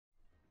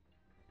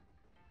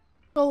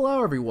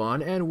Hello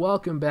everyone, and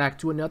welcome back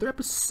to another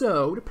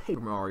episode of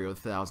Paper Mario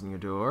Thousand Year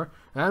Door,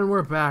 and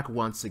we're back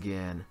once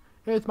again.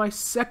 It's my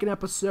second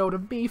episode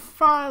of me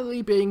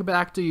finally being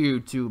back to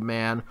YouTube,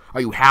 man.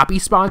 Are you happy,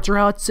 Sponsor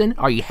Hudson?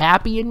 Are you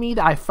happy in me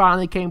that I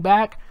finally came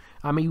back?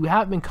 I mean, you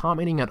haven't been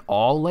commenting at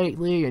all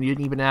lately, and you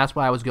didn't even ask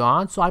why I was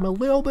gone, so I'm a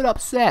little bit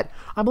upset.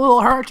 I'm a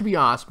little hurt, to be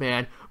honest,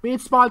 man. Me and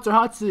Sponsor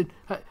Hudson,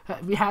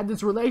 we had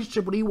this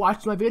relationship when he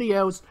watches my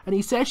videos, and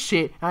he says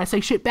shit, and I say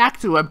shit back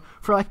to him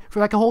for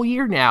like a whole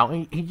year now,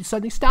 and he just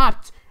suddenly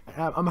stopped.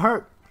 I'm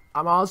hurt.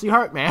 I'm honestly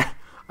hurt, man.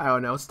 I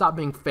don't know. Stop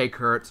being fake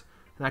hurt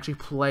and actually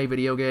play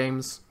video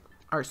games.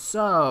 Alright,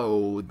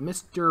 so,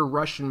 Mr.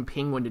 Russian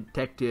Penguin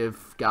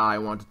Detective guy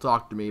wanted to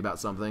talk to me about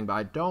something, but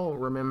I don't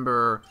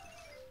remember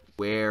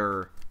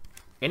where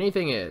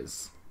anything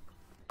is.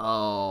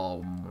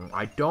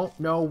 I don't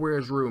know where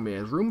his room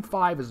is. Room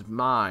 5 is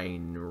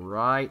mine,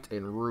 right?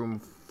 And room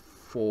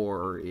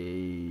 4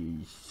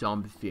 is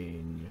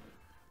something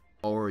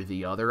or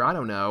the other. I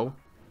don't know.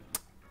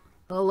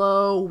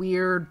 Hello,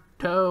 weird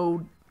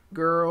toad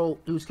girl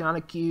who's kind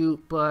of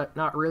cute, but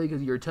not really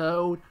because you're a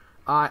toad.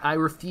 I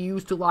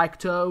refuse to like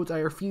toads. I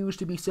refuse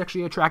to be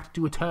sexually attracted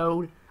to a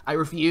toad. I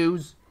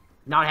refuse.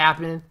 Not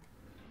happening.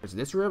 Is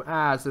this room?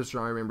 It's this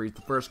room. I remember he's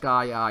the first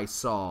guy I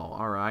saw.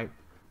 Alright.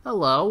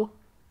 Hello.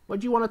 What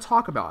do you want to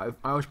talk about?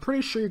 I was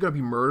pretty sure you're going to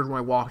be murdered when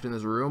I walked in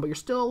this room, but you're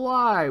still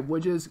alive,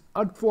 which is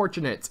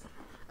unfortunate.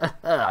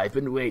 I've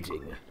been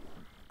waiting.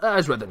 I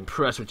was rather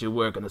impressed with your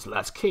work on this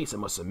last case, I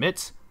must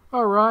admit.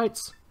 Alright.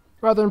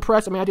 Rather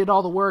impressed. I mean, I did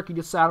all the work. You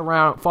just sat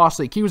around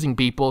falsely accusing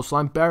people, so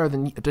I'm better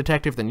than a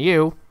detective than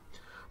you.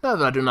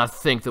 Though I do not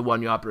think the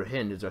one you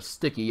apprehend is a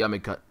sticky,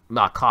 yummy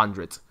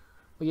conduit.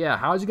 But yeah,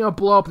 how is he gonna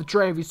blow up the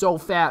train if he's so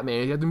fat,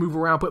 man? You have to move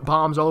around, put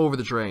bombs all over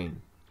the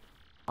train.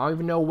 I don't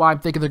even know why I'm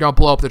thinking they're gonna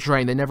blow up the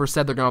train. They never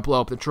said they're gonna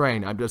blow up the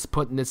train. I'm just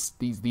putting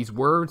these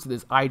words,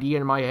 this idea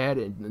in my head,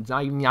 and it's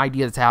not even the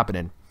idea that's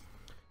happening.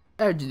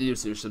 I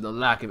deduce there's the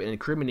lack of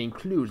incriminating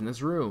clues in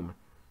this room.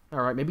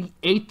 Alright, maybe he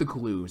ate the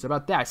clues. How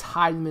about that? He's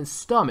hiding them in his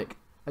stomach.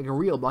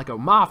 Like a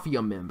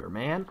mafia member,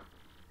 man.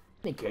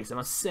 In any case, I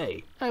must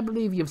say, I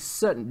believe you have a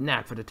certain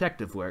knack for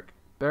detective work.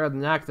 Better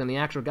than knack than the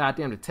actual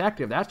goddamn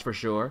detective, that's for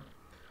sure.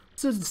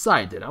 So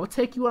decide then. I will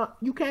take you on.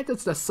 You can't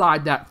just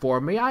decide that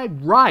for me. I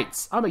have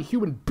rights. I'm a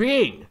human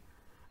being.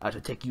 I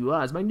shall take you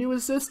on as my new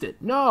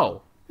assistant.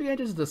 No, you can't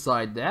just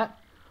decide that.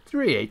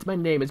 3-8. My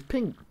name is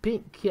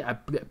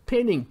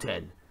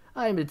Pennington.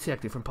 I am a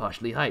detective from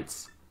Poshley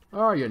Heights.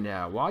 Are you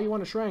now? Why are you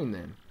on a train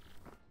then?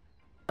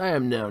 I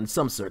am known in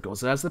some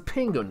circles as the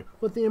penguin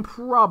with the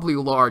improbably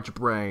large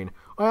brain,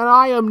 and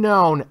I am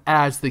known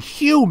as the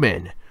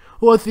human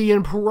with the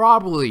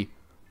improbably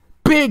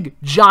big,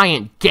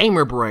 giant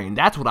gamer brain.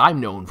 That's what I'm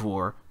known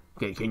for.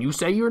 Okay, can you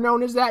say you're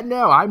known as that?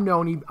 No, I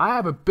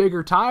have a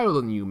bigger title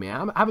than you,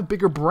 man. I have a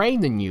bigger brain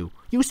than you.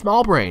 You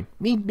small brain.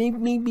 Me.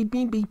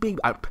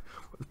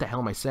 What the hell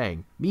am I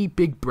saying? Me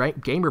big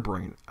brain, gamer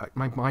brain.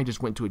 My mind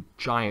just went to a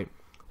giant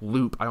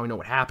loop. I don't know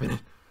what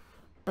happened.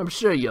 I'm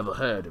sure you have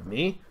heard of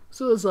me.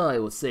 So as I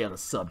will say on the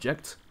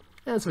subject.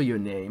 As for your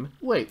name,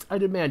 wait, I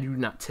demand you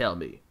not tell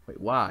me. Wait,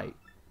 why?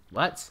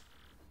 What?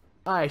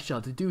 I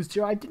shall deduce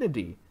your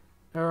identity.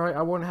 Alright,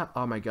 I want to have.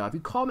 Oh my god, if you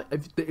call me.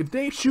 If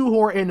they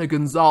shoehorn in a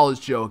Gonzalez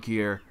joke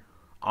here,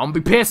 I'm gonna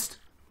be pissed.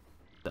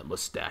 That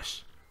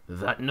mustache.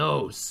 That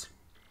nose.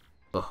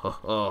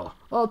 All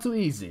too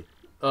easy.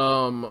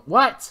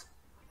 What?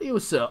 You,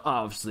 sir,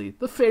 obviously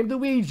the famed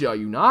Luigi, are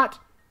you not?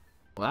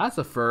 Well, that's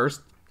a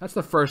first. That's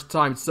the first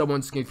time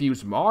someone's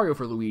confused Mario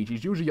for Luigi.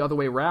 It's usually the other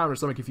way around, or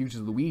someone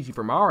confuses Luigi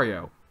for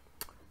Mario.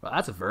 Well,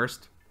 that's a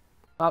first.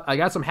 I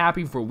guess I'm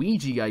happy for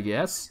Luigi, I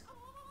guess.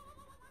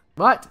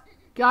 What?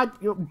 God,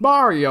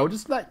 Mario,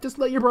 just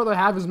let your brother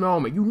have his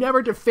moment. You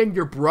never defend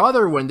your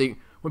brother when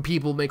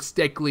people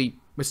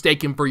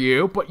mistake him for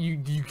you, but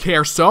you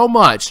care so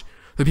much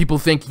that people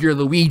think you're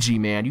Luigi,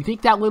 man. You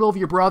think that little of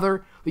your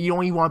brother that you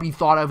don't even want to be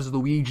thought of as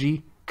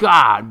Luigi?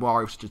 God,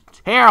 Mario's such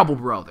a terrible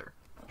brother.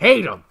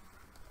 Hate him.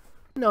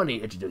 No need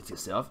to introduce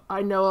yourself.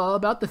 I know all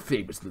about the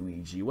famous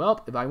Luigi.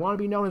 Well, if I want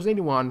to be known as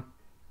anyone,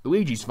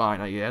 Luigi's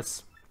fine, I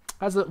guess.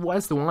 That's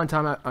the one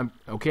time I'm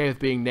okay with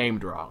being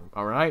named wrong,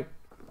 alright?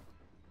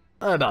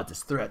 About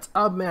this threat,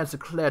 our man's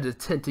declared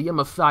intent to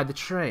yummify the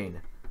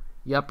train.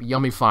 Yep,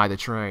 yummify the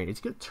train. Is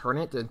he gonna turn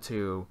it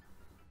into...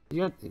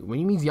 when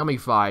he means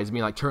yummify, does he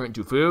mean like turn it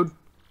into food?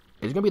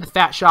 Is he gonna be the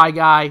fat, shy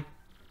guy?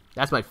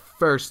 That's my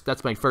first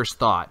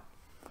thought.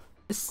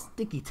 A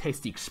sticky,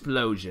 tasty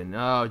explosion.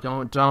 Oh,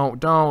 don't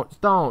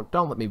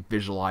let me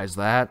visualize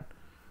that.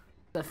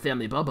 The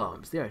family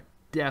bum-bums, they're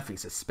definitely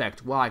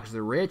suspect. Why? Because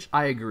they're rich?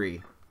 I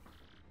agree.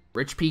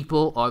 Rich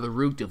people are the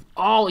root of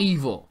all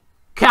evil.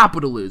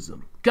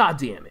 Capitalism. God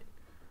damn it.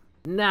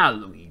 Now,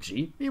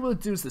 Luigi, we will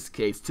deduce this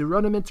case to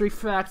rudimentary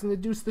facts and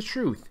deduce the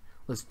truth.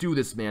 Let's do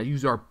this, man.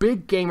 Use our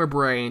big gamer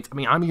brains. I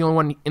mean, I'm the only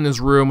one in this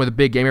room with a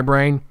big gamer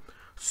brain.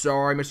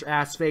 Sorry, Mr.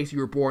 Assface, you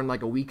were born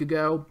like a week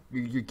ago.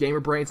 Your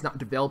gamer brain's not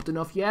developed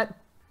enough yet.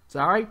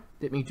 Sorry,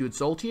 didn't mean to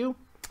insult you.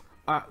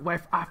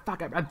 Fuck,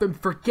 I've been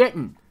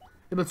forgetting.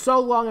 It's been so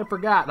long I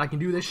forgot I can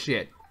do this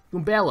shit.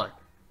 Goombella,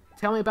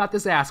 tell me about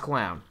this ass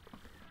clown.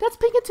 That's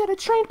Pinkerton, a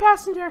train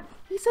passenger.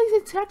 He says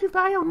he's a detective, but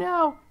I don't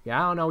know.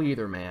 Yeah, I don't know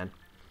either, man.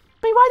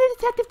 But why do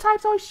detective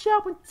types always show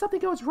up when something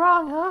goes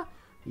wrong, huh?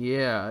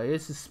 Yeah,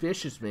 it's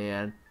suspicious,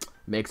 man.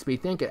 Makes me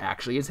think it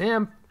actually is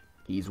him.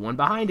 He's one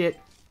behind it.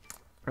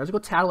 Let's go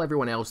tattle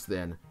everyone else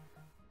then.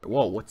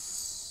 Whoa, what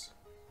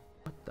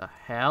the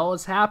hell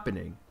is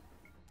happening?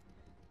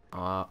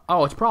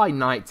 Oh, it's probably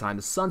nighttime.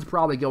 The sun's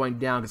probably going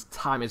down because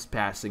time is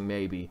passing,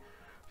 maybe.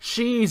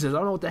 Jesus, I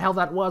don't know what the hell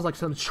that was. Like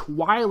some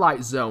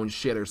Twilight Zone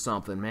shit or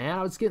something, man.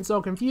 I was getting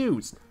so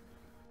confused.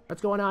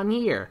 What's going on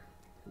here?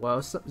 Well,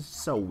 this is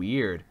so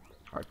weird.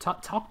 Alright,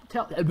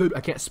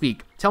 I can't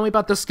speak. Tell me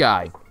about this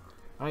guy.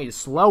 I need to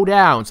slow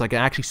down so I can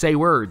actually say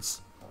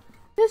words.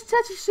 This is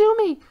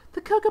Tatsumi,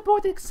 the cook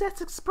aboard the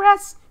Excess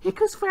Express. He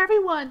cooks for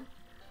everyone.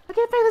 I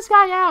can't figure this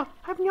guy out.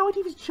 I have no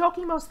idea if he's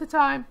joking most of the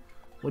time.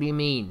 What do you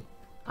mean?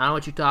 I don't know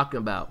what you're talking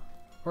about.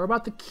 Or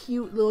about the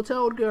cute little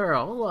toad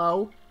girl.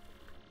 Hello.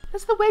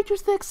 That's the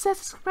waitress at the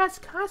Excess Express,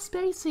 kinda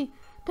spacey.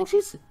 Think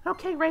she's an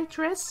okay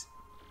waitress?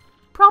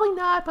 Probably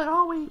not, but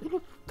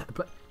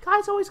but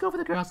guys always go for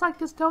the girls like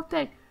this, don't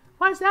they?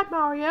 Why is that,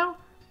 Mario?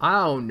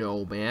 I don't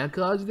know, man,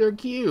 cause they're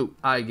cute,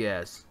 I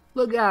guess.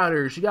 Look at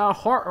her, she got a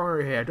heart on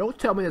her head. Don't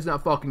tell me that's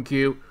not fucking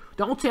cute.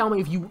 Don't tell me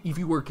if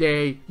you were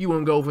gay, you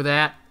wouldn't go for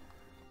that.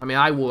 I mean,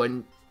 I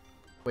wouldn't.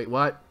 Wait,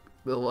 what?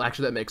 Well,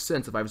 actually, that makes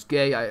sense. If I was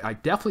gay, I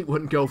definitely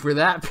wouldn't go for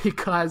that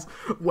because,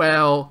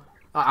 well,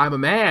 I'm a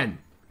man.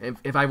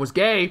 If I was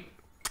gay,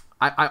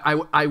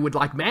 I would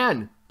like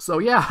man. So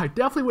yeah, I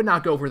definitely would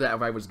not go for that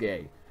if I was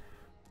gay.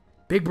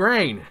 Big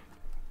brain.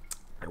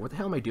 What the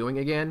hell am I doing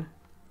again?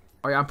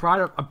 Alright, I'm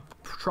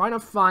trying to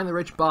find the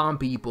rich bomb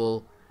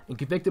people and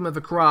convict them of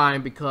a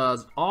crime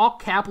because all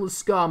capitalist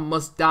scum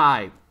must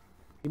die.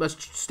 You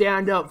must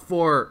stand up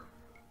for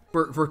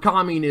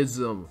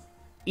communism.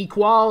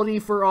 Equality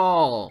for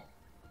all.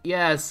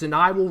 Yes, and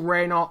I will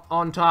reign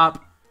on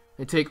top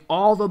and take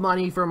all the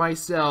money for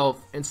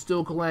myself and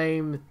still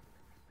claim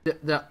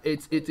that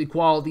it's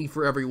equality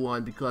for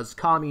everyone because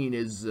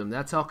communism.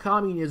 That's how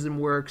communism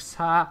works,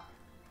 huh?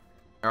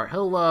 Alright,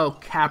 hello,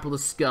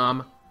 capitalist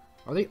scum.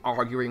 Are they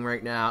arguing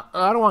right now?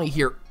 I don't want to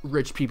hear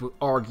rich people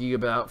argue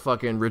about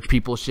fucking rich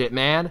people shit,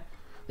 man.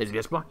 They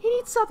just go, he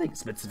needs something.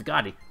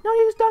 Specificati. No,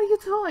 he's not a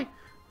toy.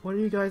 What are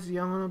you guys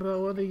yelling about?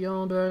 What are they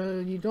yelling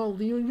about? You don't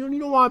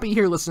want to be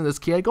here listening to this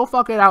kid. Go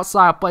fucking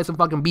outside, play some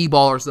fucking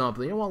b-ball or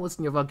something. You don't want to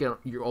listen to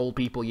your old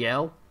people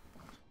yell.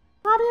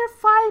 Mom, they're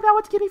fighting about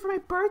what to give me for my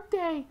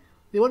birthday.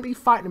 They wouldn't be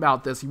fighting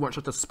about this if you weren't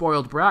such a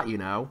spoiled brat, you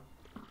know.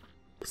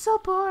 I'm so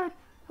bored.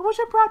 I wish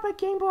I brought my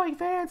Game Boy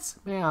Advance.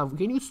 Man,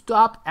 can you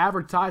stop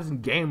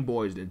advertising Game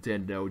Boys,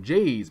 Nintendo?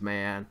 Jeez,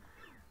 man.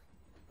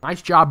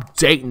 Nice job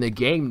dating the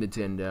game,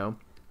 Nintendo.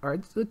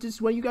 Alright,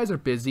 just when you guys are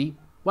busy.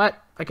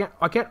 What? I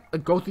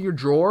can't go through your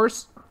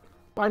drawers?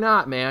 Why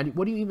not, man?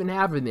 What do you even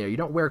have in there? You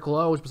don't wear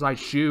clothes besides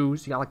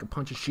shoes. You got like a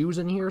bunch of shoes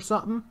in here or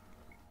something?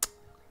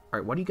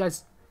 Alright, what are you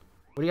guys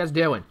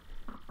doing?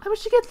 I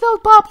wish you could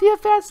load Bob the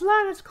Advanced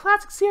Learner's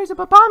classic series of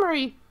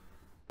Bombery.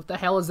 What the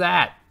hell is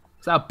that?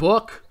 Is that a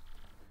book?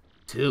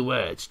 2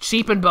 words.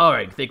 Cheap and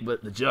boring. Think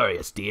about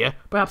luxurious, dear.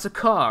 Perhaps a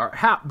car.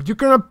 How? You're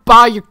gonna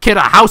buy your kid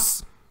a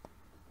house?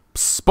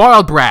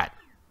 Spoiled brat.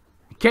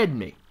 You kidding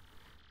me?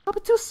 Oh,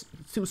 but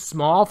too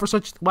small for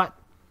such... What?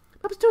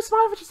 Bob's too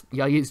small for just...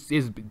 Yeah, he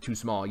is too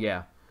small,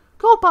 yeah.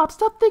 Go, Bob.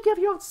 Stop thinking of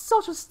your own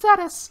social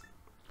status.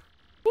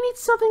 He needs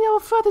something that will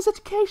further his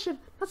education,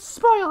 not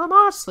spoil him,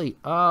 honestly.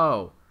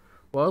 Oh.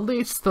 Well, at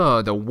least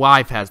the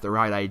wife has the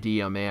right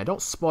idea, man.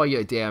 Don't spoil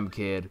your damn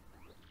kid.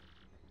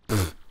 I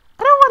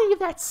don't want any of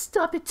that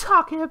stuff you're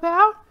talking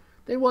about.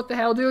 Then what the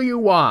hell do you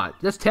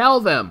want? Just tell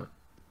them.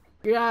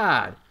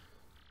 God.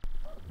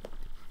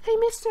 Hey,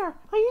 mister,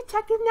 are you a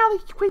detective now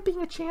that you quit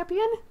being a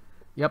champion?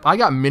 Yep, I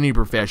got many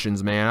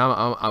professions, man.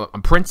 I'm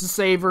a princess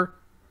saver,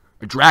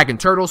 a dragon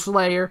turtle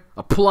slayer,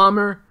 a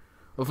plumber,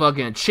 a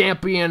fucking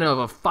champion of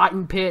a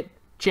fighting pit,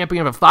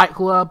 champion of a fight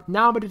club.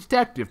 Now I'm a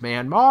detective,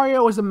 man.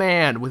 Mario is a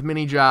man with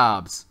many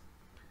jobs.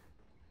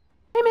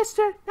 Hey,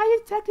 mister, now you're a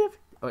detective.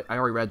 Oh, I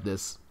already read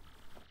this.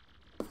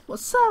 Well,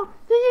 so,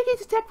 do you get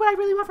to detect what I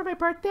really want for my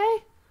birthday?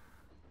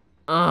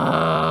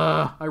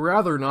 I'd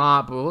rather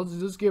not, but let's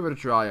just give it a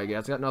try, I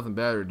guess. Got nothing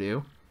better to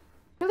do.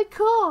 Really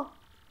cool.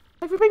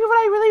 If you bring me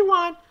what I really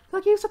want,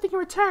 I'll give you something in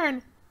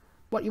return.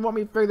 What, you want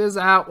me to figure this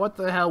out? What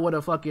the hell would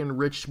a fucking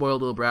rich,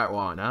 spoiled little brat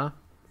want, huh?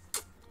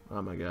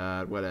 Oh my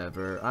god,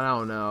 whatever. I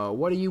don't know.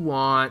 What do you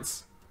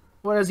want?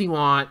 What does he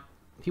want?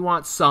 He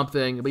wants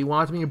something, but he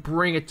wants me to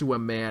bring it to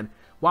him, man.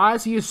 Why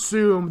does he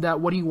assume that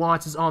what he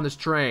wants is on this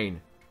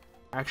train?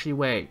 Actually,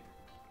 wait.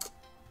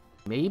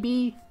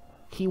 Maybe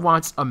he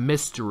wants a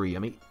mystery. I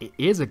mean, it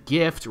is a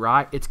gift,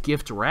 right? It's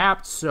gift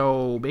wrapped,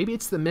 so maybe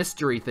it's the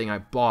mystery thing I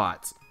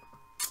bought.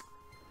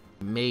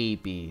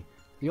 Maybe.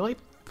 The only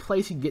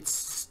place you get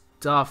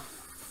stuff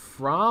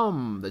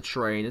from the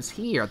train is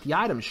here at the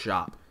item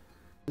shop.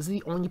 This is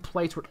the only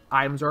place where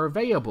items are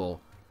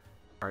available.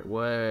 Alright,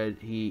 what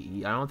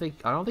he I don't think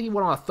he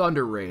went on a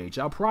thunder rage.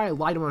 I'll probably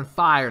light him on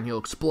fire and he'll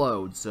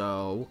explode,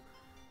 so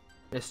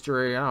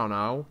Mystery, I don't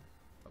know.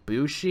 A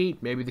boo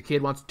sheet? Maybe the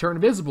kid wants to turn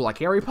invisible like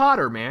Harry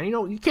Potter, man. You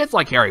know, you kids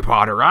like Harry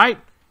Potter, right?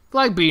 You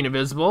like being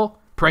invisible,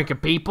 pranking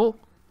people.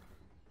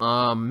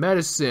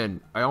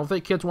 Medicine. I don't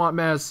think kids want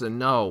medicine,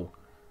 no.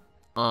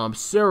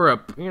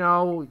 Syrup. You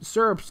know,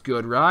 syrup's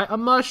good, right? A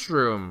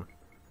mushroom.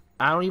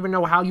 I don't even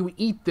know how you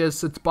eat this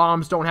since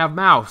bombs don't have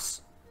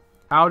mouths.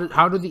 How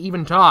do they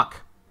even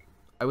talk?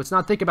 I was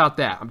not thinking about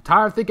that. I'm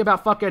tired of thinking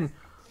about fucking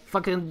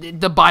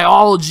the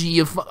biology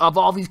of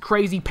all these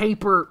crazy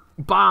paper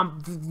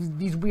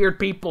these weird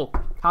people.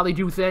 How they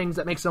do things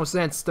that makes no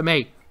sense to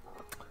me.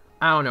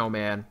 I don't know,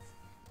 man.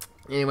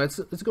 Anyway,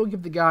 let's go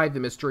give the guy the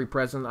mystery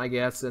present, I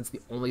guess. That's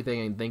the only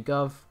thing I can think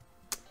of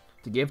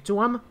to give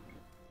to him.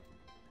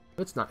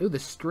 It's not. Ooh, the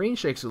screen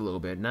shakes a little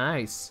bit.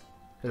 Nice.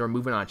 And we're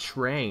moving on a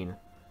train.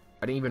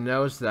 I didn't even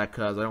notice that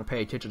because I don't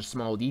pay attention to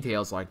small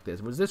details like this.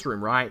 It was this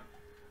room, right?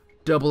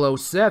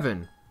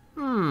 007.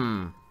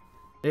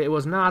 It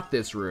was not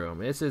this room.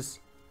 This is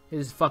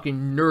fucking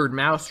Nerd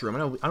Mouse room.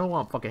 I don't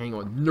want to fucking hang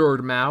out with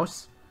Nerd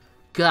Mouse.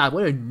 God,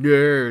 what a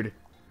nerd.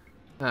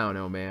 I don't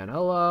know, man.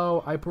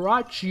 Hello, I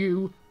brought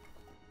you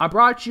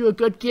a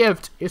good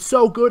gift. It's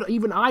so good,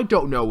 even I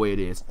don't know what it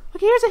is.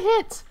 Look, here's a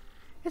hint.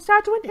 It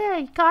starts with an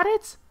A. Got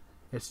it?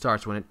 It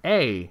starts with an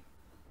A.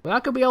 Well,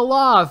 that could be a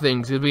lot of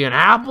things. It could be an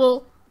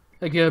apple.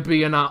 It could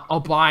be an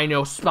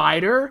albino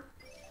spider.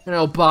 An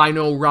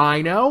albino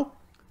rhino.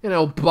 An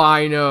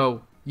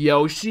albino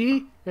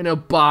Yoshi. An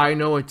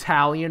albino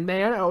Italian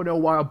man. I don't know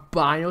why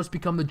albinos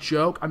become the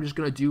joke I'm just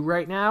gonna do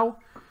right now.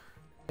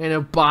 An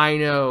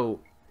albino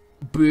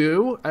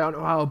Boo. I don't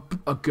know how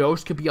a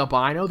ghost could be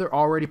albino. They're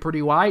already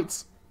pretty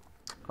white.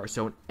 Alright,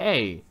 so an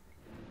A.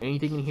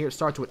 Anything in here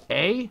starts with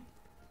A?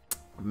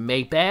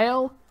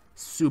 Maybell.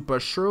 Super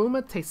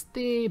Shroom.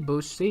 Tasty.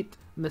 Bullshit.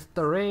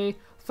 Mystery.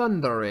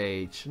 Thunder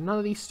Rage. None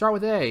of these start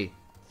with A.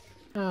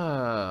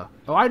 Oh,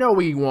 I know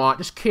what you want.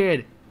 Just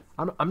kid.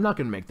 I'm not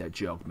gonna make that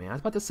joke, man. I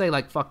was about to say,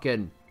 like,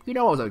 fucking... You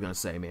know what I was gonna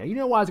say, man. You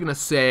know what I was gonna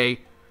say.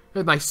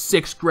 With my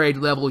 6th grade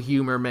level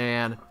humor,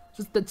 man.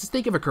 Just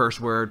think of a curse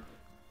word.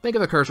 Think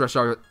of a curse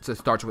word that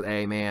starts with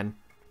A, man.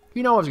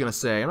 You know what I was gonna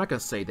say. I'm not gonna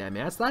say that,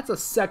 man. That's the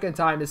second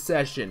time this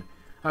session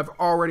I've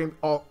already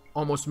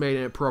almost made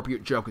an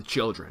inappropriate joke with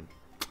children.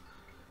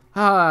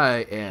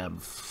 I am a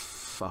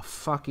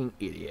fucking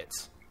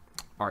idiot.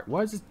 Alright,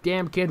 what does this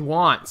damn kid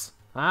want?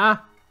 Huh?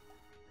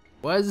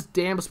 What does this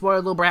damn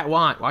spoiled little brat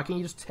want? Why can't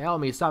you just tell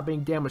me? Stop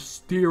being damn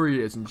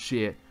mysterious and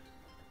shit.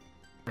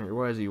 Alright,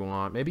 what does he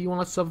want? Maybe he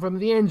wants something from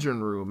the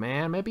engine room,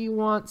 man. Maybe he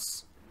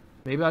wants...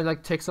 Maybe I'd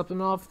like to take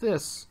something off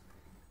this.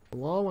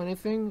 Hello,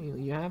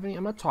 anything? You have any?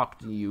 I'm gonna talk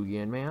to you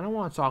again, man. I don't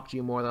want to talk to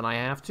you more than I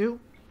have to.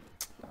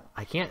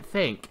 I can't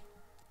think.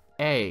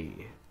 A.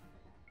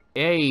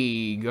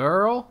 A,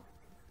 girl?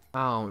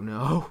 I don't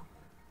know.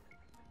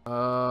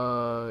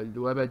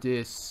 What about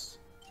this?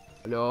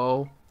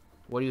 Hello?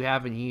 What do you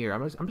have in here?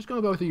 I'm just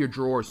gonna go through your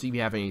drawers, see if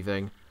you have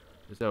anything.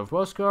 Instead of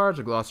postcards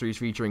or glossaries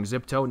featuring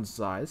Zip-Toad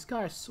inside. This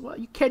guy's, what,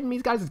 are you kidding me?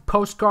 This guy's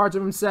postcards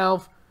of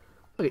himself.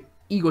 Look at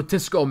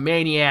egotistical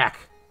maniac.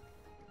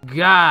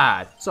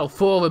 God, so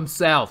full of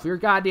himself. You're a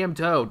goddamn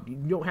toad. You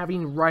don't have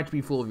any right to be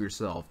full of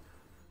yourself.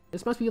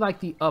 This must be like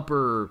the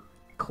upper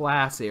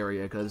class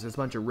area, because there's a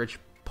bunch of rich,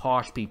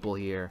 posh people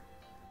here.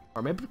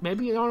 Or maybe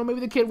I don't know, maybe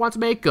the kid wants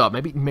makeup.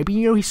 Maybe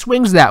you know, he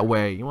swings that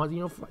way. You want, you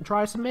know,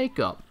 try some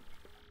makeup.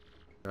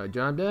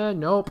 John Dunn?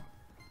 Nope.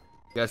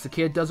 Guess the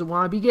kid doesn't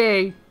want to be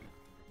gay.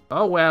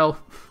 Oh well.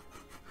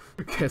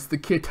 Guess the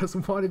kid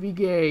doesn't want to be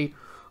gay.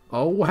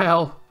 Oh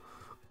well.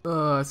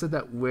 I said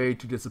that way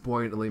too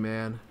disappointingly,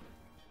 man.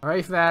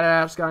 Alright, fat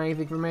ass, got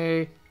anything for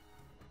me?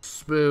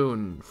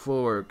 Spoon,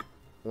 fork,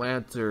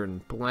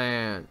 lantern,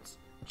 plant,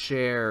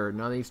 chair,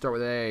 none of these start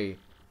with A.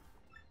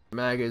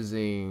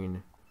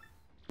 Magazine.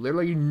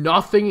 Literally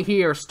nothing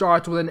here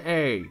starts with an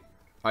A.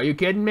 Are you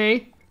kidding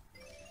me?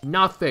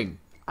 Nothing.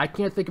 I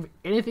can't think of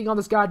anything on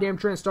this goddamn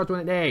train that starts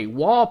with an A.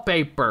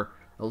 Wallpaper,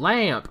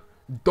 lamp,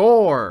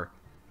 door,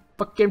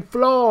 fucking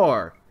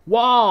floor,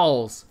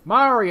 walls,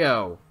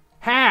 Mario,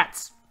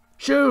 hats,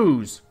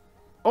 shoes,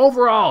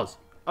 overalls.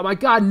 Oh my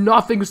god,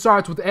 nothing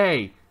starts with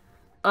A.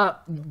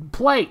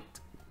 Plate,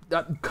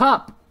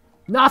 cup,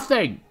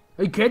 nothing.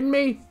 Are you kidding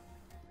me?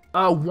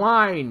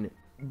 Wine,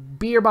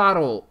 beer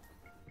bottle,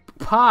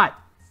 pot,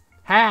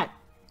 hat,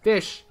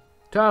 fish,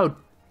 toad,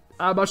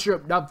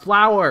 mushroom,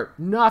 flower,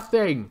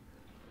 nothing.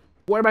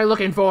 What am I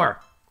looking for?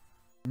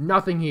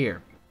 Nothing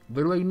here.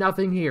 Literally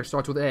nothing here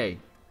starts with A.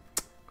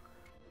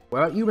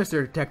 Well, you,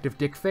 Mr. Detective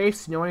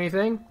Dickface, you know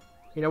anything?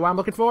 You know what I'm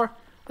looking for?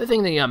 The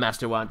thing the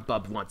Master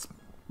Bub wants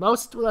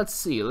most? Well, let's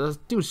see. Let's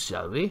do,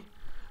 shall we?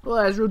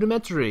 Well, that's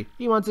rudimentary.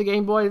 He wants a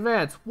Game Boy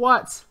Advance.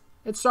 What?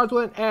 It starts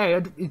with an A.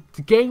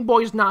 The Game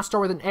Boy does not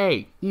start with an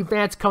A. The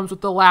Advance comes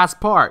with the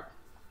last part.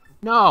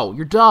 No,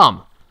 you're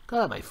dumb.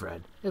 God, my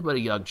friend. But a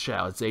young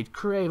child's age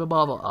crave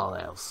above all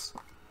else.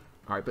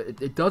 Alright,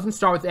 but it doesn't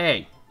start with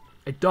A.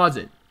 It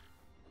doesn't.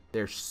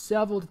 There's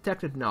several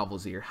detective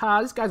novels here.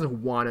 Ha, this guy's a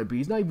wannabe.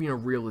 He's not even a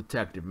real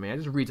detective, man.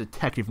 He just reads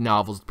detective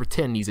novels to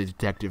pretend he's a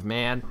detective,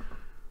 man.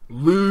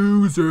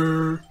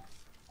 Loser.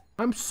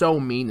 I'm so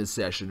mean this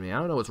session, man. I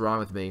don't know what's wrong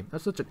with me. I'm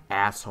such an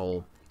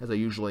asshole, as I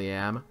usually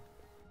am.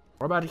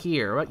 What about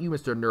here? What about you,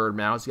 Mr. Nerd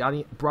Mouse? You got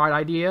any bright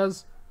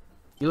ideas?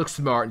 You look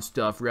smart and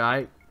stuff,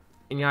 right?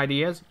 Any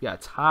ideas? You got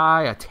a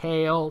tie, a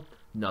tail.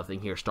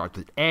 Nothing here starts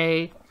with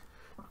A.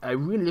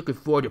 I'm really looking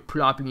forward to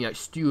plopping that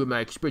stew in my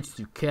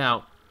expensive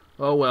account.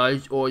 Oh well, I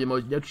just ordered the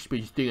most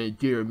expensive thing on the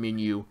dinner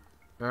menu.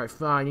 Alright,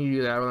 fine, you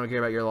do that. I don't care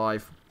about your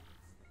life.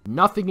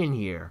 Nothing in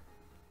here.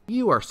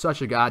 You are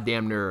such a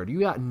goddamn nerd. You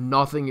got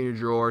nothing in your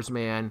drawers,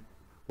 man.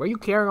 Where are you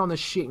carrying all this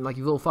shit in like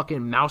your little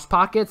fucking mouse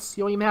pockets?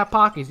 You don't even have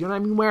pockets. You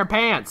don't even wear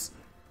pants.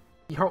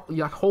 You're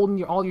like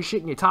holding all your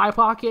shit in your tie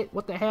pocket?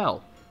 What the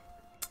hell?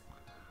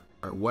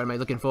 Alright, what am I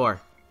looking for?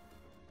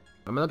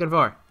 What am I looking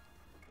for?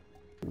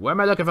 What am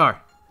I looking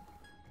for?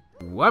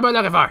 What am I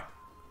looking for?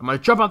 I'm gonna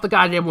jump out the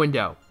goddamn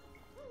window.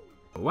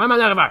 What am I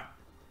looking for?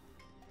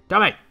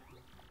 Tell me.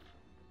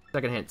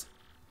 Second hint.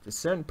 The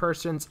certain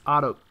person's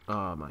auto...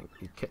 Oh my...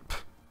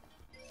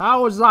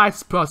 How was I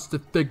supposed to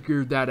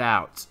figure that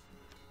out?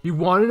 You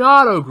want an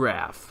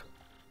autograph.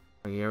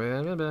 Cute.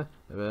 I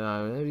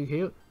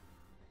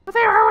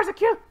think her was a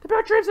cute. The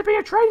bear dreams of being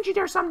a train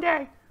engineer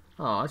someday.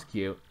 Oh, that's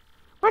cute.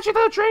 What's your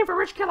little dream for a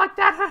rich kid like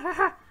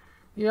that?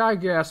 Yeah, I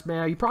guess,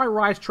 man. You probably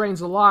rides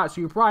trains a lot,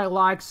 so you probably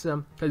likes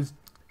them. Because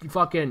your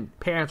fucking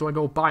parents want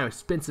to go buy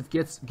expensive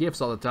gifts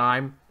all the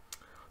time.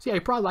 So yeah, he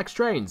probably likes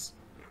trains.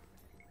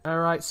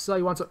 Alright, so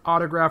he wants an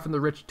autograph from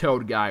the rich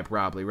toad guy,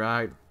 probably,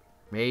 right?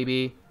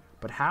 Maybe.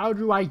 But how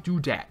do I do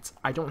that?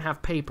 I don't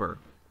have paper.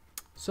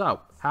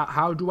 So,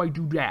 how do I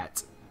do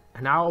that?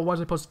 And how was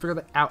I supposed to figure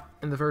that out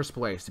in the first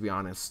place, to be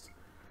honest?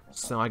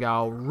 So I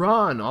gotta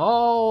run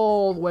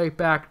all the way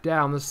back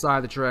down this side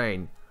of the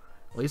train.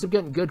 At least I'm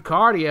getting good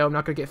cardio. I'm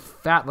not gonna get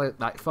fat like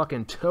that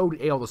fucking toad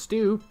ale the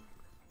stew.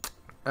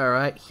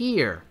 Alright,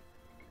 here.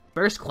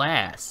 First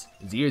class,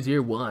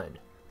 001.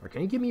 Or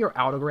can you give me your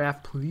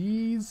autograph,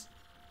 please?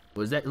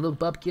 Was that little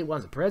bub kid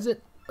wants a present?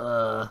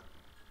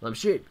 I'm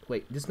shit.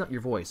 Wait, this is not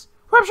your voice.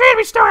 Well, I'm sure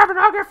we still have an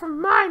autograph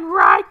from mine,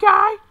 right,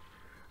 guy?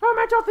 Oh,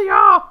 I don't think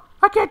all.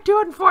 I can't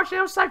do it, unfortunately.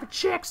 I was signed for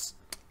chicks.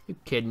 You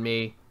kidding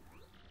me?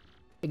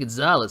 Hey,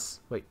 Gonzalez.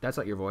 Wait, that's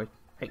not your voice.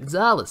 Hey,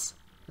 Gonzalez.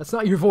 That's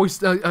not your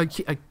voice. I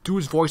do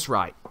his voice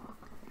right.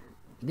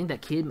 You think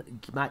that kid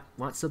might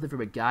want something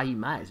from a guy he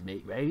might have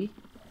met, maybe?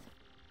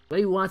 What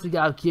he wants, we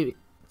gotta give it.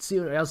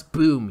 Soon else,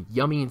 boom,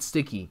 yummy and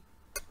sticky.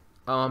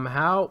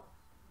 How?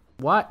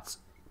 What?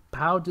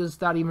 How does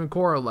that even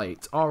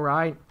correlate?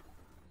 Alright.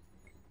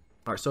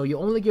 Alright, so you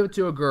only give it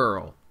to a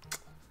girl.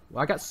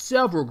 Well, I got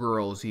several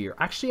girls here.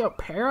 Actually,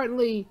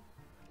 apparently,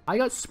 I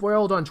got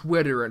spoiled on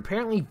Twitter, and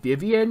apparently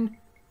Vivian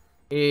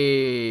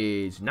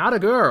is not a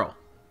girl.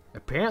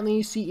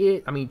 Apparently,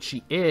 she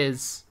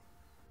is.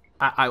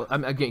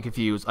 I'm getting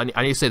confused. I need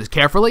to say this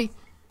carefully.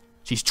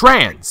 She's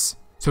trans,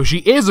 so she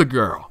is a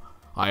girl.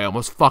 I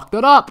almost fucked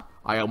it up.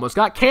 I almost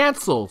got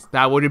canceled.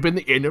 That would have been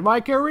the end of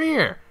my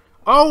career.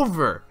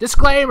 Over.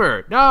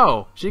 Disclaimer.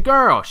 No. She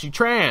girl. She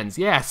trans.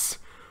 Yes.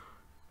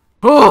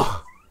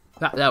 Oh.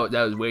 That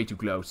was way too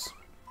close.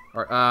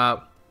 Alright,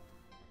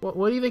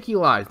 what do you think he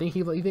likes? You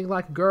think he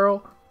like a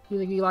girl? You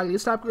think he like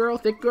this type of girl?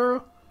 Thick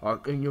girl?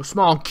 Or,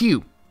 small and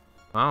cute?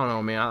 I don't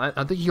know, man.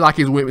 I think he like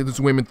his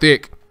women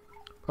thick.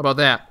 How about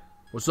that?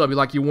 What's up? You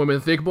like your women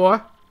thick, boy?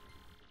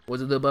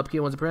 Was it the bub kid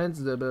wants a prince?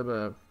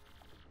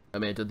 I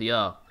meant to the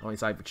only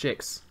side for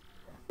chicks.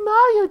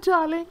 Mario,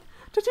 darling,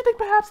 don't you think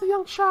perhaps the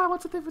young child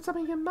wants something for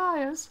something he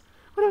admires?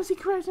 Whatever he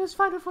craves, just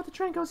find it before the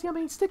train goes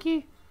yummy and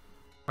sticky.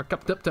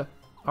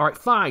 Alright,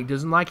 fine.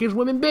 Doesn't like his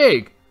women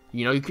big.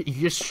 You know, you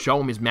just show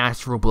him his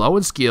masterful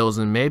blowing skills,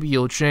 and maybe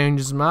he'll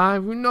change his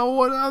mind. You know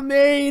what I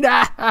mean?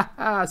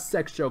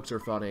 Sex jokes are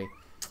funny.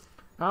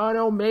 I don't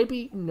know.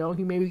 Maybe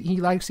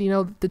he likes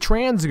the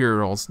trans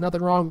girls.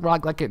 Nothing wrong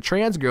with like a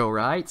trans girl,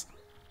 right?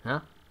 Huh?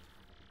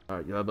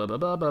 Mario,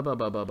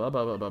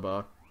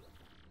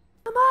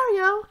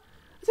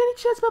 is there any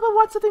chance Bubba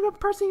wants something from a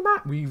person he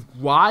might?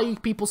 Why are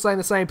people saying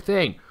the same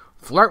thing?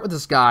 Flirt with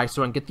this guy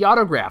so I can get the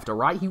autograph,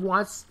 alright? He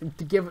wants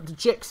to give it to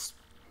chicks.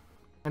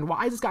 And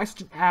why is this guy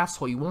such an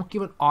asshole? You won't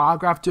give an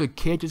autograph to a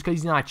kid just because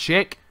he's not a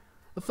chick?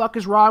 The fuck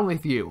is wrong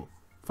with you?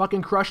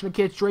 Fucking crushing a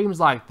kid's dreams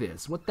like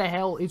this. What the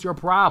hell is your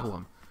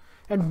problem?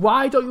 And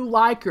why don't you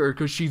like her?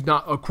 Because she's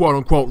not a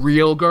quote-unquote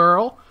real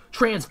girl?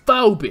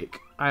 Transphobic.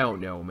 I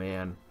don't know,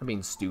 man. I'm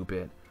being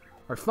stupid.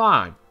 Alright,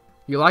 fine.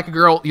 You like a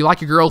girl? You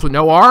like your girls with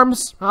no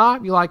arms? Huh?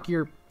 You like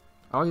your...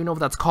 I don't even know what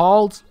that's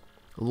called.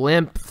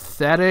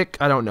 Lympathetic?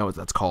 I don't know what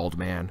that's called,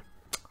 man.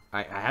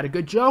 I had a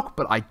good joke,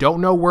 but I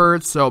don't know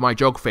words, so my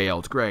joke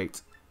failed.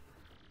 Great.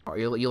 Oh,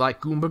 you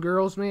like Goomba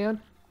girls, man?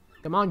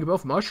 Come on, you're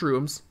both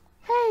mushrooms.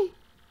 Hey,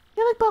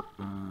 you like Bub...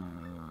 You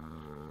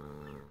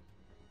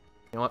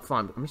know what?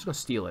 Fine. I'm just gonna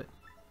steal it.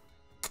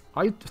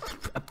 I'm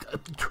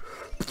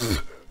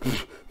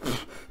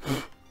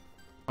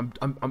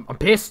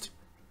pissed.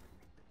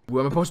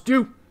 What am I supposed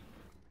to do?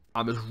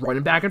 I'm just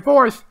running back and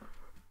forth.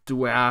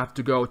 Do I have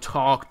to go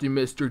talk to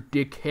Mr.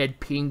 Dickhead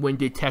Penguin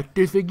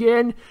Detective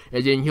again?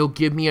 And then he'll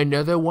give me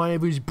another one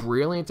of his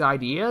brilliant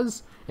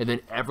ideas? And then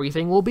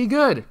everything will be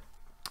good.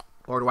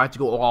 Or do I have to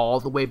go all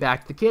the way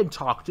back to the kid and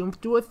talk to him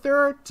a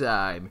third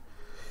time?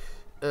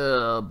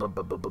 Or am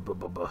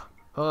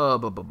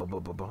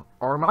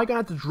I gonna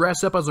have to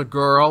dress up as a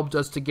girl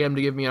just to get him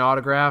to give me an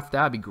autograph?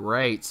 That'd be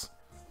great.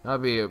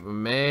 That'd be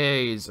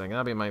amazing.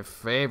 That'd be my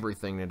favorite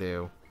thing to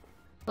do.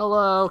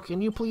 Hello, can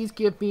you please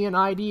give me an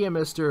idea,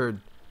 Mr.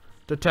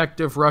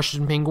 Detective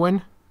Russian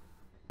Penguin?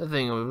 The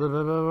thing, you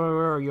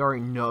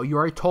already know. You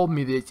already told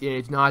me that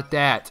it's not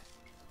that.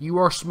 You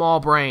are small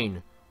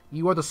brain.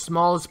 You are the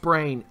smallest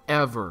brain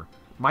ever.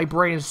 My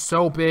brain is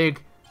so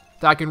big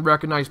that I can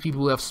recognize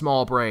people who have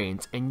small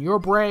brains. And your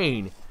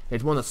brain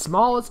is one of the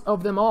smallest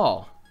of them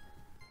all.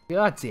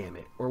 God damn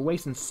it. We're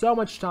wasting so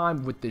much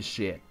time with this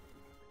shit.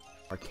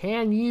 Or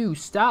can you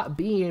stop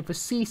being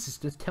facetious?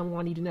 Just tell me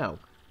what I need to know.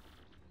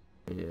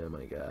 Yeah,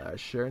 my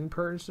gosh. Certain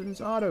person's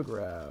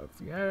autograph.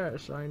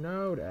 Yes, I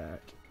know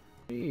that.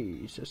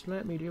 Please, just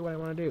let me do what I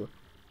want to do.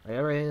 You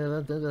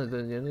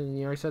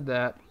already said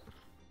that.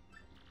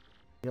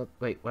 You know,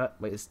 wait,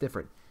 what? Wait, it's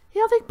different.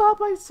 You don't think Bob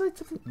might say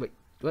something? Wait,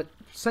 what?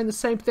 Saying the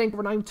same thing, but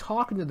we're not even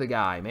talking to the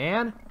guy,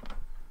 man.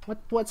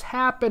 What's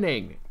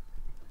happening?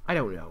 I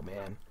don't know,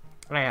 man.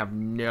 I have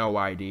no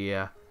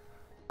idea.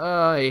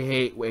 I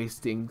hate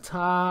wasting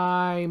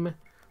time.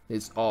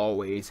 This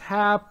always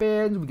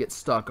happens. We get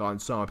stuck on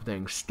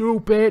something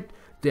stupid.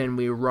 Then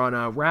we run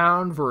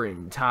around for an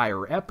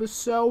entire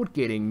episode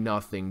getting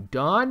nothing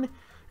done.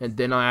 And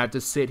then I have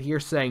to sit here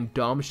saying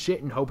dumb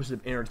shit in hopes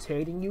of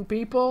entertaining you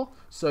people,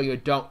 so you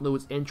don't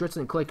lose interest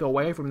and click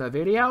away from the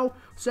video.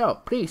 So,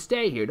 please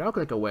stay here. Don't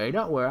click away.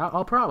 Don't worry.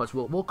 I'll promise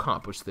we'll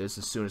accomplish this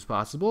as soon as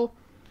possible.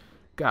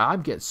 God,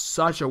 I'm getting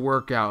such a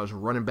workout as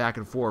running back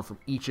and forth from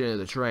each end of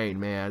the train,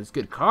 man. It's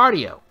good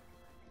cardio.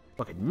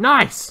 Fucking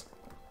nice.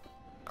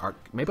 Or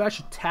maybe I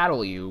should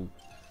tattle you.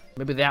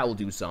 Maybe that will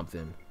do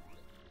something.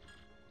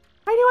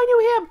 I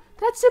knew him.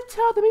 That's Zip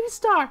Toad, the movie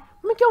star. I'm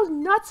gonna go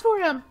nuts for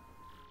him.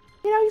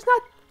 You know, he's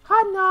not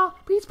hot and all,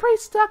 but he's pretty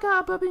stuck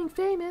up about being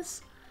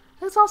famous.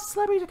 It's all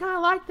celebrities are kind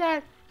of like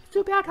that. It's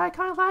too bad I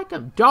kind of like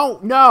him.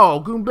 Don't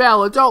know,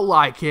 Goombella. Don't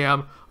like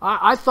him.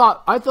 I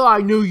thought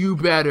I knew you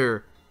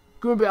better,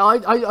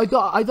 Goombella.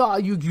 I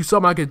thought you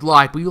someone I could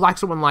like, but you like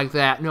someone like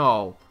that.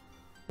 No,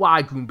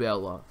 why,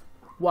 Goombella?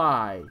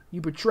 Why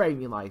you betray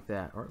me like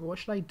that? Or what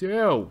should I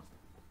do?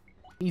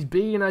 He's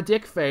being a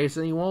dick face,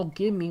 and he won't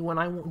give me when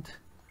I want.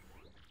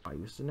 I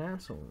used an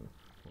asshole.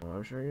 Well,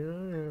 I'm sure you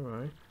know,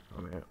 right?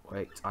 Oh, man,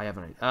 wait, I have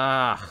an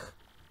idea.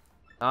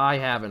 I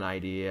have an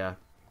idea.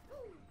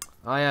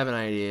 I have an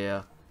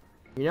idea.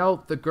 You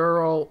know, the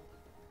girl...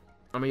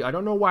 I mean, I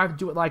don't know why I have to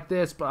do it like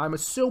this, but I'm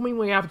assuming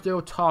we have to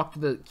go talk to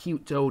the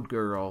cute toad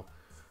girl.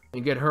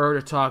 And get her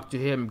to talk to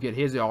him, get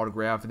his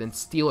autograph, and then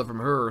steal it from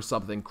her or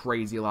something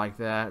crazy like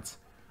that.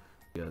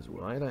 Because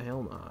why the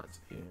hell not?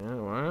 Yeah,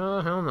 why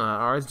the hell not?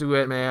 Alright, let's do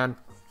it, man.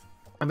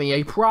 I mean,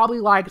 he probably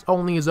likes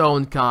only his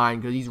own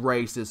kind because he's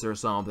racist or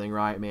something,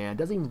 right, man?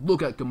 Doesn't even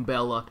look like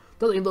Goombella.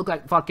 Doesn't even look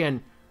like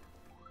fucking...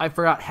 I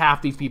forgot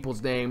half these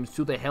people's names.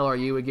 Who the hell are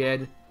you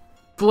again?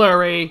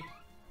 Flurry.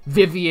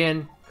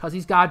 Vivian. Because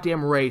he's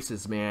goddamn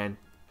racist, man.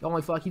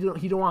 Only fuck, he don't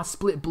want to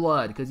split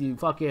blood because he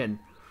fucking...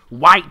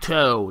 White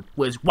Toad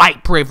was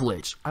white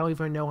privilege. I don't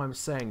even know what I'm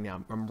saying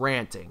now. I'm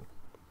ranting.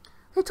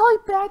 They totally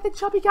bagged the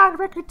chubby guy in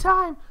record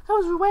time. I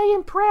was way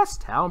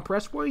impressed. How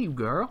impressed were you,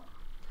 girl?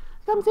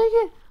 I'm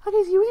thinking, I can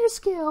use your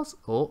skills.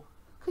 Oh.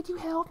 Could you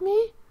help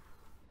me?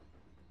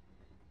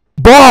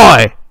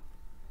 Boy!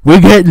 We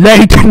get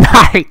late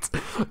tonight!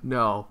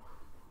 No.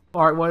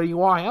 Alright, what do you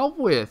want help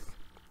with?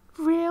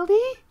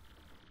 Really?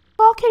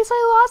 Okay, so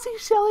I lost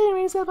these shell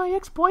earrings that my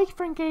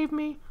ex-boyfriend gave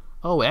me.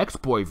 Oh,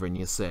 ex-boyfriend,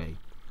 you say?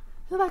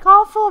 They're like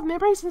all full of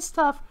memories and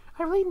stuff.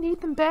 I really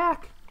need them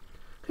back.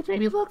 Could you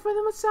maybe look for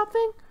them or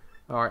something?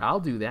 Alright, I'll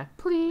do that.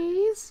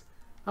 Please?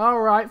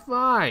 Alright,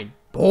 fine.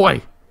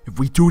 Boy! If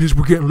we do this,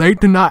 we're getting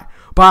late tonight.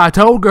 But I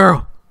told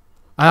girl.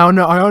 I don't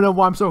know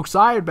why I'm so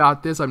excited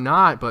about this. I'm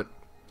not, but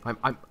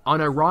I'm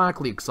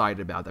unironically excited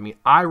about it. I mean,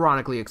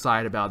 ironically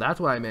excited about it. That's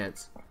what I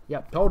meant.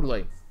 Yep,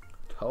 totally.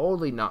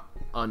 Totally not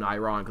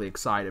unironically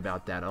excited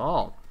about that at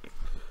all.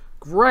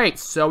 Great.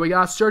 So we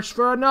gotta search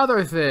for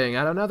another thing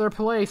at another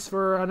place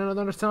for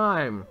another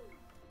time.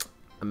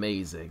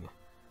 Amazing.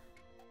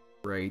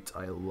 Great.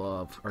 I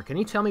love. Or can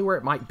you tell me where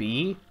it might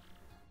be?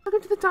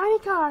 Welcome to the tiny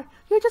car.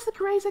 You're just the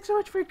greatest. Thanks so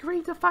much for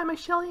agreeing to find my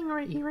shell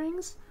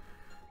earrings.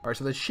 Alright,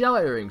 so the shell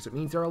earrings. It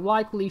means they're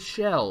likely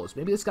shells.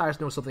 Maybe this guy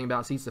knows something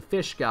about. He's the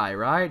fish guy,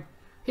 right?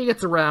 He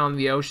gets around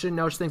the ocean,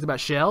 knows things about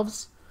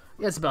shelves.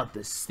 Yes, about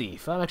this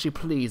thief. I'm actually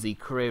pleased he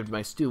craved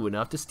my stew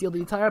enough to steal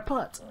the entire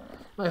pot.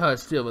 My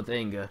heart's filled with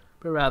anger,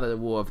 but rather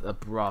more of a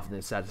broth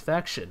than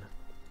satisfaction.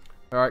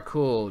 Alright,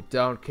 cool.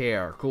 Don't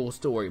care. Cool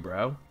story,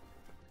 bro.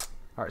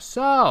 Alright,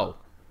 so...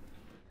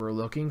 we're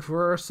looking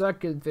for a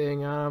second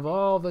thing out of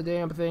all the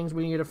damn things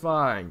we need to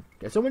find.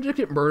 Can someone just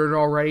get murdered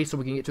already so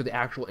we can get to the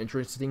actual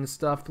interesting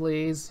stuff,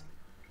 please?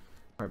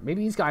 Or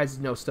maybe these guys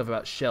know stuff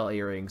about shell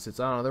earrings. It's,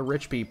 I don't know, they're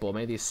rich people.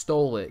 Maybe they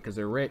stole it because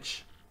they're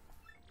rich.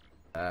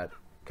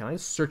 Can I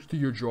search through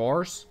your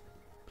drawers?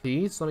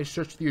 Please, let me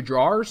search through your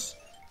drawers.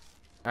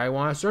 I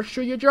want to search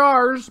through your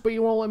jars, but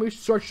you won't let me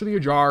search through your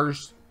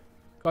jars.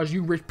 Cause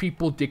you rich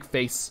people dick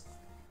face.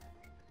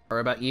 Or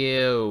about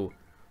you?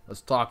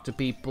 Let's talk to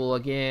people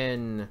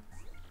again.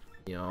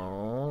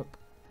 Yup.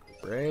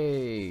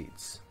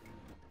 Great.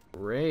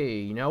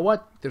 Great. You know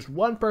what? There's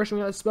one person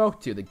we haven't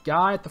spoke to. The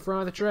guy at the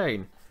front of the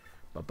train.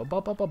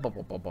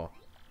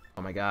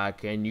 Oh my god,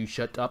 can you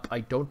shut up?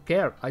 I don't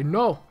care. I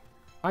know.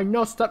 I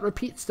know, stop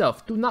repeat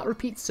stuff. Do not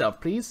repeat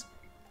stuff, please.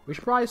 We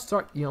should probably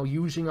start,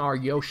 using our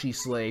Yoshi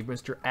slave,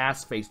 Mr.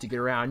 Assface, to get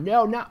around.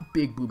 No, not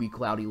big booby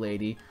cloudy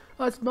lady.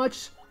 As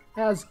much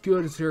as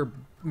good as her,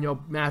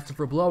 master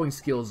for blowing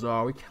skills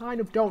are, we kind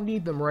of don't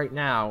need them right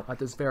now, at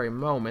this very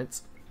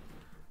moment.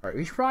 Alright,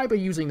 we should probably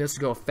be using this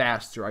to go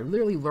faster. I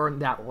literally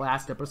learned that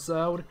last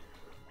episode.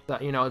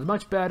 That, it's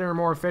much better and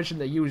more efficient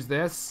to use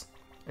this.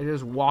 It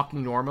is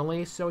walking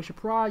normally, so we should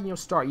probably,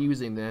 start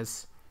using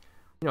this.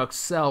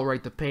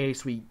 Accelerate the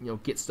pace, we,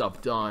 get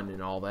stuff done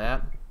and all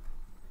that.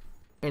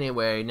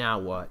 Anyway, now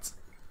what?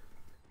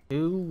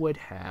 Who would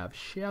have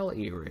shell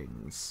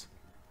earrings?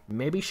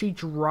 Maybe she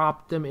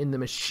dropped them in the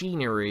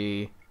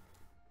machinery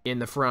in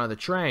the front of the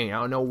train. I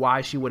don't know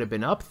why she would have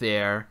been up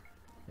there.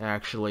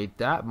 Actually,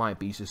 that might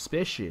be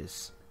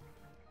suspicious.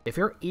 If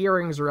her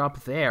earrings are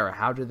up there,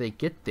 how did they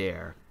get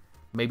there?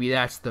 Maybe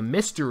that's the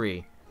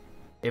mystery.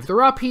 If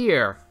they're up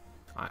here,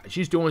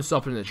 she's doing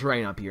something in the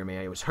train up here,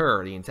 man. It was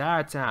her the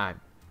entire time.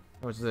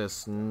 What's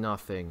this?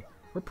 Nothing.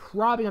 We're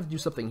probably gonna have to do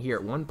something here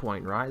at one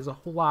point, right? There's a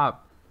whole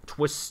lot of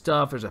twist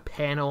stuff. There's a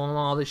panel and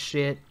all this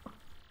shit.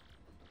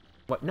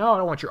 What? No, I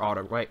don't want your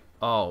auto. Right?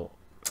 Oh.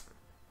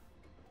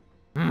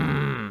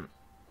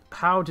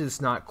 How does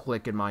this not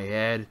click in my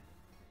head?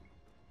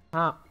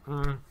 I'm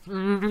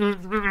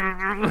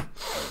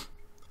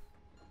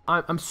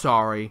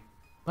sorry.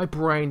 My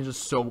brain is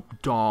just so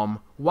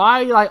dumb.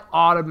 Why did I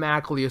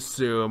automatically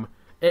assume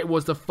it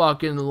was the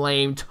fucking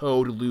lame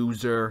toad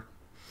loser?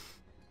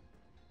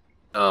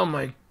 Oh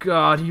my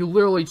god, he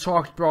literally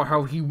talked about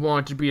how he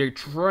wanted to be a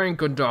train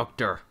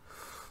conductor.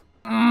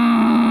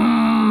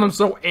 I'm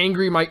so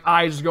angry, my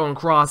eyes are going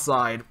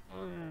cross-eyed.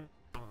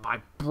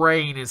 My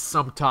brain is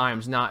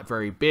sometimes not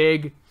very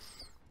big.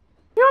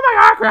 You want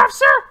my autograph,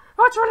 sir?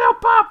 Oh, it's for little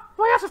pup.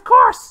 Well, yes, of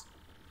course.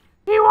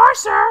 Here you are,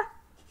 sir.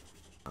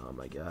 Oh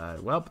my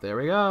god. Well, there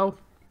we go.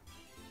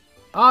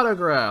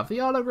 Autograph. The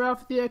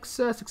autograph of the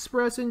Excess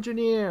Express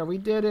engineer. We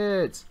did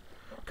it.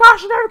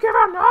 Gosh, I never given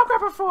out an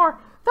autograph before.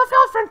 That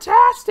felt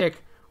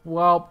fantastic.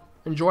 Well,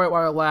 enjoy it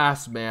while it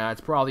lasts, man.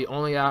 It's probably the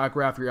only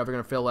autograph you're ever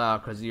going to fill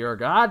out because you're a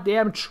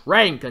goddamn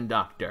train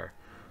conductor.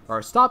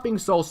 Or stop being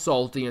so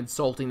salty,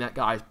 insulting that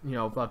guy's,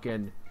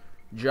 fucking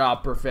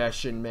job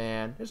profession,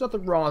 man. There's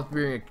nothing wrong with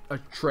being a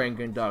train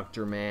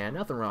conductor, man.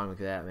 Nothing wrong with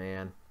that,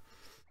 man.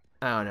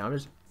 I don't know. I'm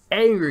just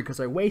angry because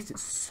I wasted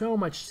so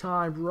much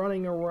time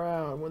running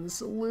around when the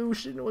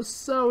solution was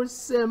so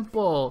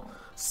simple.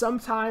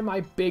 Sometimes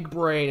my big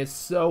brain is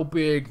so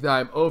big that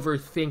I'm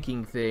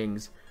overthinking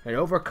things and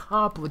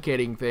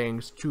overcomplicating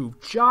things to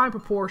giant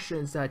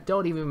proportions that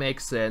don't even make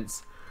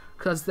sense.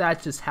 Because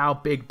that's just how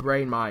big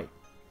brain I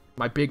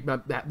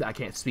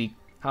can't speak.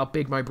 How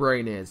big my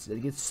brain is.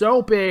 It gets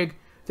so big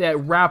that it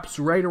wraps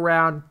right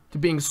around to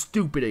being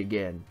stupid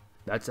again.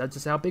 That's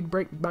just how big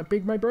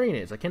my brain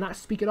is. I cannot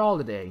speak at all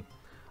today.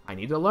 I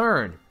need to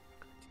learn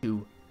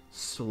to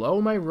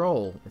slow my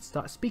roll and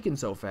stop speaking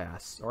so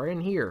fast. Or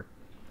in here.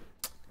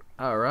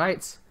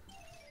 Alright.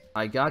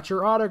 I got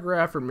your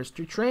autograph from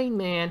Mr. Train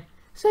Man.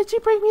 So did you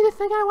bring me the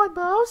thing I want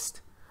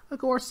most? Of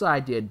course I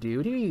did,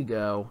 dude. Here you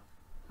go.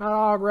 An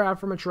autograph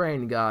from a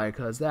train guy,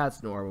 because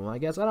that's normal. I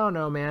guess, I don't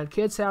know, man.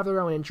 Kids have their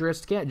own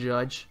interests. Can't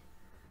judge.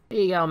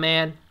 Here you go,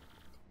 man.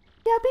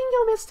 Yeah,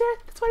 bingo, mister.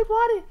 That's what I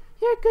wanted.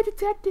 You're a good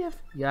detective.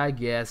 Yeah, I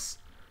guess.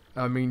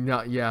 I mean,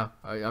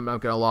 I'm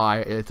not gonna lie.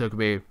 It took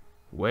me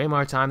way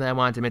more time than I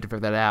wanted to make to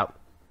figure that out.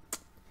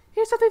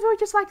 Here's something we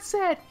just like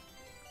said.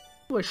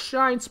 It was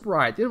Shine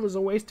Sprite. It was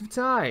a waste of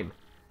time.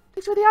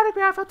 Thanks for the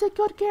autograph. I'll take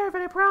good care of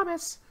it, I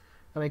promise.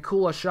 I mean,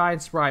 cool as Shine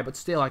Sprite, but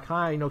still, I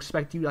kind of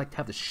expect you to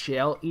have the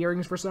shell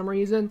earrings for some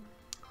reason.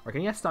 Or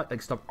can you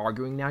stop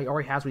arguing now? He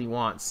already has what he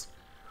wants.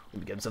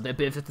 We'll give him something that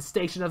benefits the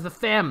station of the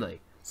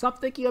family. Stop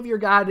thinking of your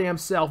goddamn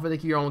self and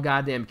think of your own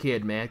goddamn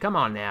kid, man. Come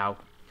on now.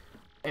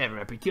 I have a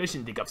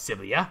reputation to think of,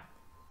 Sylvia.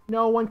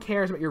 No one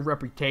cares about your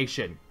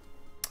reputation.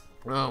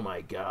 Oh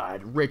my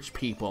god, rich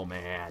people,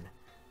 man.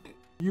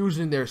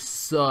 Using their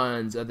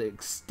sons at the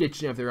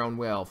extension of their own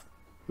wealth.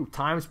 Ooh,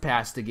 time's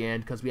passed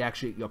again because we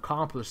actually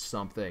accomplished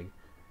something.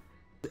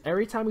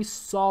 Every time we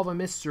solve a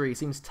mystery, it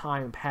seems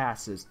time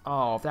passes.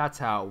 Oh, if that's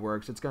how it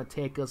works, it's gonna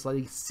take us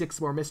like 6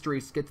 more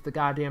mysteries to get to the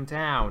goddamn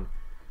town.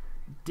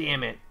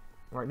 Damn it.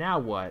 Alright, now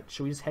what?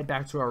 Should we just head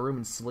back to our room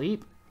and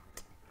sleep?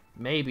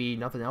 Maybe.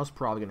 Nothing else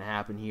probably gonna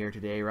happen here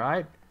today,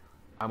 right?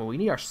 I mean, we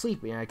need our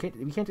sleep, man.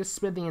 We can't just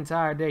spend the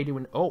entire day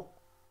doing... Oh!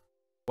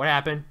 What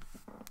happened?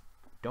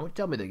 Don't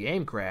tell me the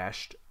game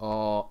crashed.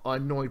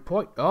 Unknown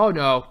point... Oh,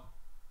 no.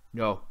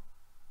 No.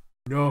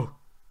 No.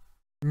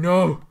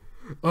 No!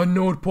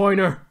 Unknown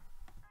pointer!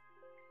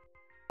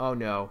 Oh,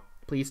 no.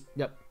 Please...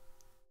 Yep.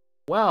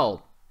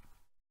 Well...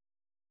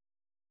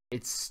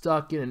 it's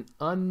stuck in an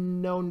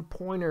unknown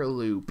pointer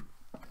loop,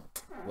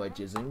 which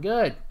isn't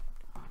good.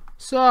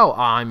 So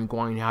I'm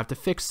going to have to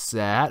fix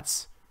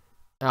that.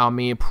 I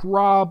mean,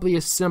 probably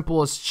as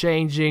simple as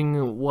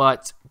changing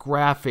what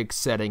graphics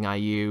setting I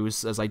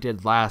use, as I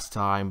did last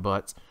time,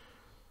 but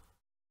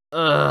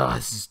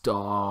this is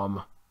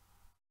dumb.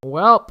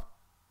 Well,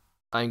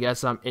 I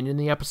guess I'm ending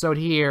the episode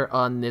here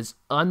on this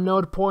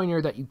unknown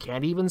pointer that you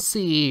can't even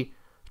see.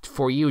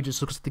 For you, it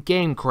just looks like the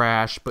game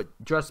crashed, but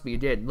trust me,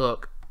 it did.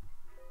 Look.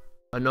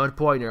 Unknown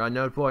pointer,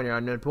 unknown pointer,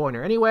 unknown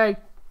pointer. Anyway,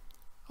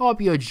 I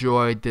hope you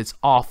enjoyed this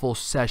awful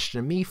session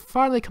of me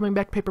finally coming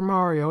back to Paper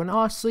Mario, and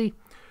honestly,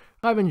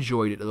 I've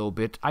enjoyed it a little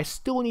bit. I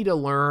still need to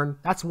learn.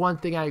 That's one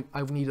thing I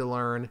need to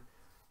learn,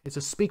 is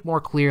to speak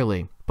more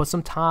clearly. Put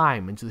some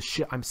time into the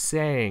shit I'm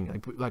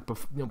saying, like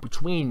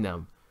between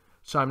them,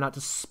 so I'm not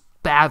just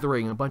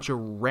spathering a bunch of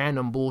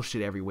random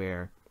bullshit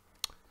everywhere.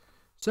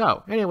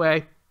 So,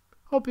 anyway,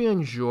 hope you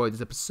enjoyed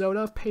this episode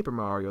of Paper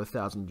Mario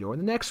 1000 Year. In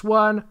the next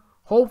one,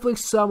 hopefully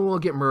someone will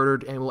get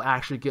murdered and we'll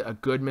actually get a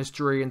good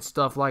mystery and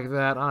stuff like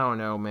that. I don't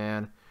know,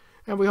 man.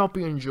 And we hope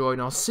you enjoyed,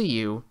 and I'll see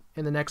you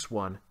in the next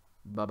one.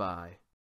 Bye-bye.